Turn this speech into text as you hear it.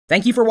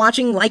Thank you for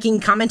watching,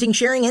 liking, commenting,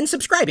 sharing, and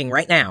subscribing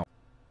right now.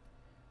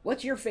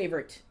 What's your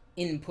favorite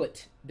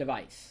input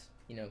device,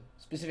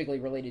 specifically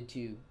related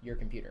to your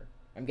computer?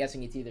 I'm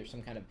guessing it's either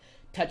some kind of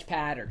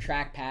touchpad or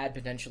trackpad,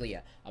 potentially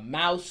a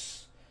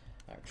mouse,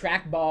 or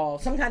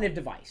trackball, some kind of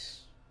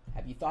device.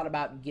 Have you thought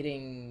about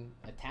getting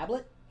a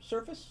tablet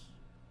Surface,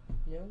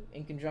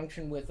 in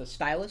conjunction with a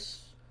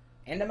stylus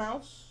and a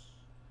mouse?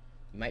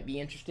 You might be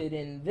interested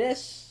in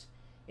this.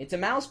 It's a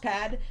mouse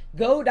pad.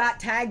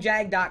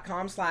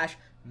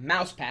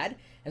 Go.tagjag.com/mousepad.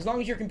 As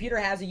long as your computer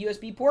has a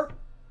USB port,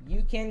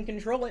 you can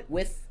control it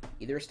with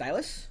either a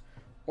stylus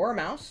or a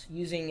mouse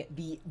using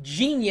the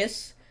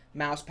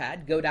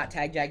genius-mousepad.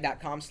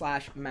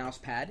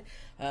 Go.tagjag.com/mousepad.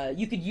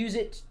 You could use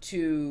it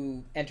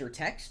to enter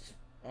text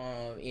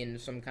in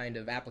some kind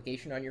of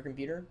application on your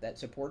computer that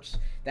supports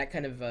that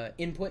kind of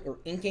input or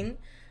inking.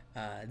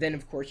 Then,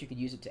 of course, you could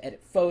use it to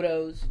edit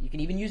photos. You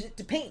can even use it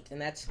to paint, and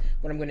that's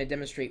what I'm going to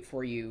demonstrate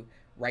for you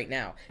right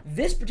now.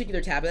 This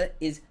particular tablet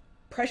is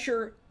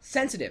pressure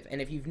sensitive,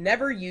 and if you've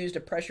never used a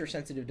pressure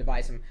sensitive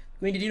device, I'm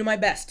going to do my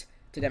best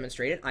to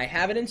demonstrate it. I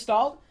have it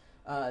installed.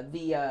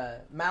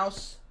 The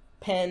mouse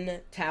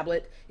pen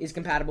tablet is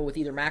compatible with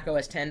either Mac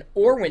OS X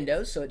or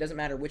Windows, so it doesn't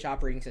matter which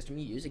operating system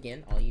you use.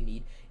 Again, all you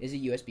need is a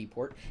USB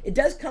port. It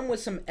does come with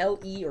some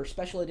LE or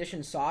special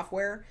edition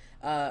software.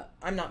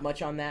 I'm not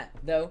much on that,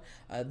 though.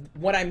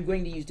 What I'm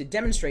going to use to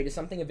demonstrate is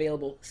something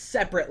available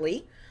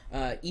separately,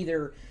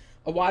 either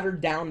a watered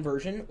down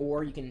version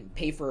or you can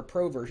pay for a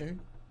pro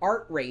version.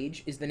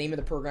 ArtRage is the name of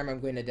the program I'm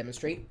going to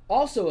demonstrate.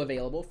 Also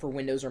available for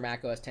Windows or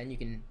Mac OS X. You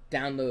can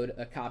download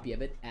a copy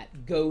of it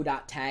at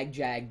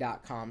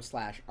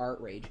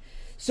go.tagjag.com/artrage.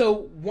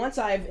 So once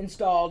I've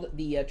installed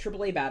the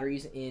AAA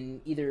batteries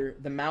in either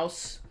the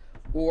mouse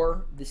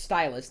or the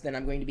stylus, then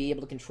I'm going to be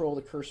able to control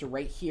the cursor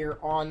right here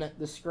on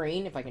the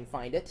screen, if I can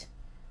find it.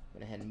 I'm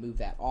going to go ahead and move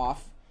that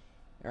off.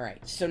 All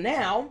right, so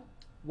now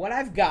what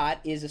I've got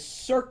is a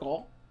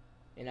circle.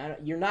 And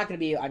you're not going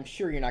to be, I'm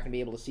sure you're not going to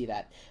be able to see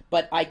that.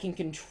 But I can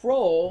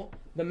control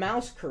the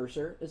mouse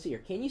cursor. Let's see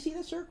here. Can you see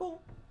the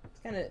circle? It's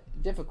kind of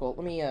difficult.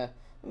 Let me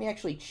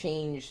actually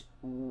change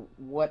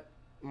what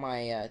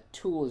my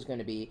tool is going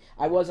to be.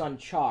 I was on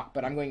chalk,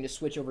 but I'm going to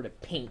switch over to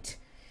paint.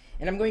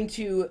 And I'm going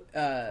to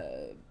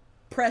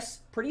press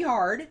pretty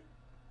hard.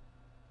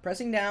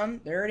 Pressing down.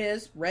 There it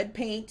is. Red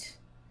paint.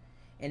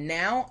 And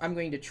now I'm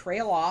going to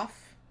trail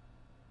off,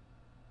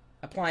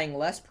 applying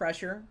less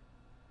pressure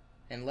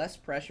and less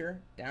pressure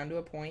down to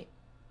a point.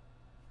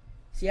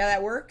 See how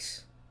that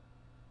works?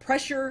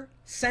 Pressure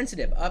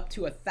sensitive, up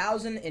to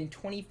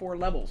 1,024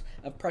 levels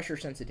of pressure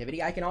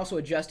sensitivity. I can also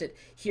adjust it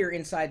here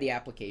inside the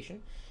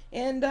application.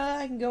 And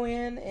I can go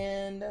in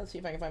and let's see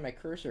if I can find my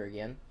cursor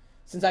again.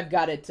 Since I've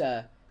got it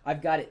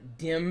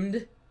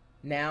dimmed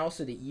now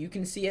so that you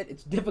can see it.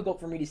 It's difficult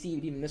for me to see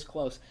it even this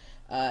close.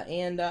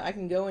 And I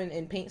can go in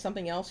and paint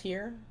something else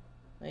here.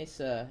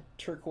 Nice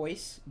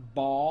turquoise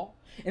ball.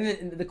 And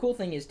then the cool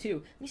thing is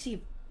too, let me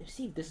see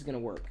if this is gonna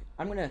work.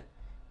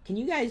 Can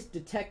you guys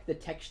detect the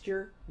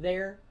texture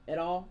there at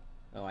all?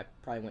 Oh, I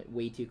probably went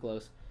way too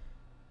close.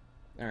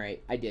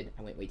 Alright, I did.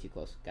 I went way too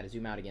close. Gotta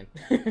zoom out again.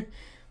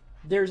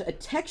 There's a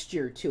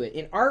texture to it.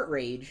 In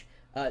ArtRage,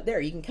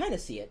 there, you can kind of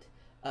see it.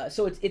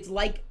 So it's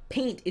like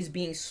paint is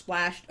being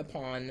splashed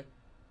upon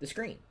the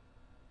screen.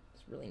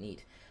 It's really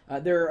neat.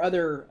 There are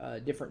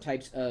other different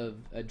types of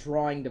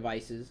drawing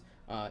devices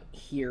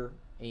here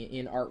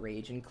in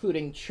ArtRage,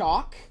 including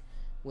chalk,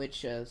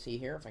 which, see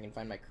here, if I can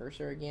find my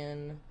cursor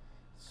again,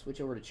 switch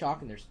over to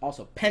chalk, and there's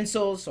also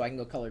pencils, so I can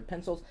go colored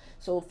pencils.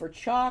 So for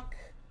chalk,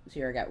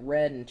 see here I got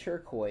red and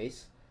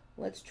turquoise.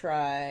 Let's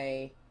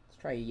try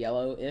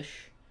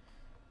yellowish.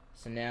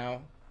 So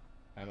now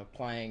I'm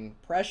applying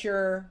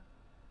pressure,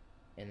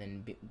 and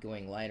then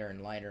going lighter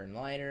and lighter and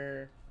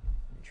lighter,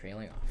 and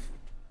trailing off.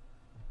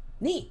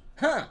 Neat,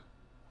 huh?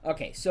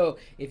 Okay, so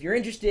if you're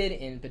interested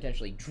in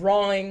potentially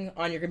drawing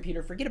on your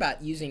computer, forget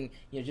about using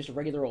just a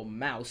regular old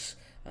mouse.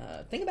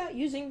 Think about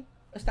using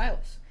a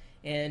stylus.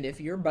 And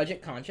if you're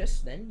budget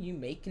conscious, then you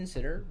may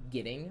consider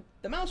getting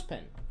the mouse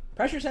pen.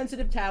 Pressure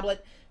sensitive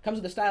tablet,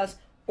 comes with a stylus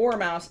or a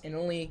mouse, and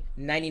only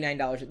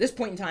 $99 at this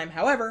point in time.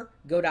 However,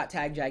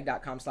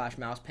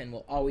 go.tagjag.com/mousepen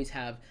will always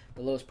have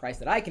the lowest price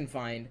that I can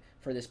find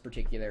for this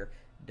particular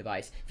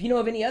device. If you know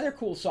of any other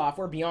cool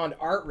software beyond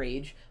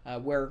ArtRage,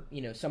 where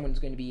someone's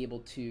going to be able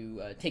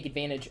to take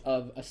advantage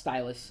of a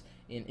stylus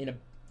in a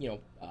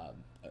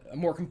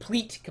more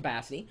complete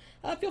capacity,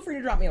 feel free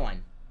to drop me a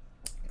line.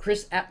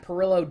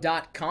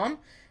 Chris@Pirillo.com,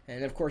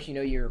 and of course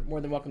you're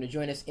more than welcome to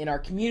join us in our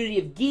community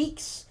of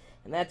geeks,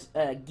 and that's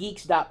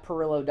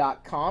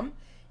geeks.Pirillo.com.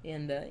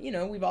 And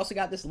we've also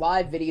got this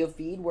live video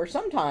feed where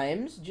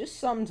sometimes, just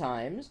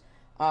sometimes,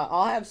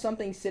 I'll have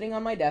something sitting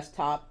on my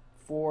desktop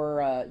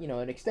for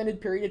an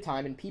extended period of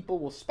time, and people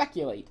will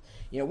speculate.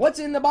 What's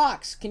in the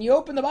box? Can you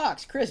open the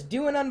box? Chris,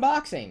 do an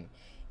unboxing.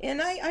 And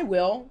I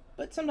will,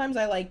 but sometimes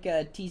I like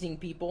teasing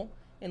people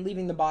and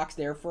leaving the box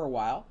there for a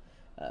while.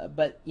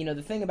 But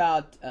the thing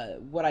about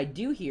what I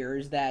do here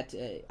is that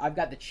I've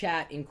got the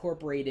chat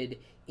incorporated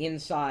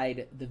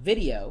inside the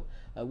video,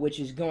 which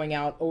is going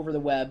out over the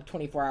web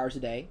 24 hours a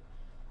day,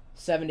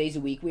 7 days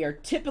a week. We are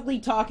typically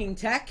talking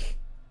tech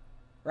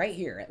right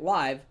here at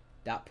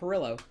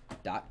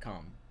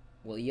live.pirillo.com.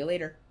 We'll see you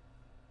later.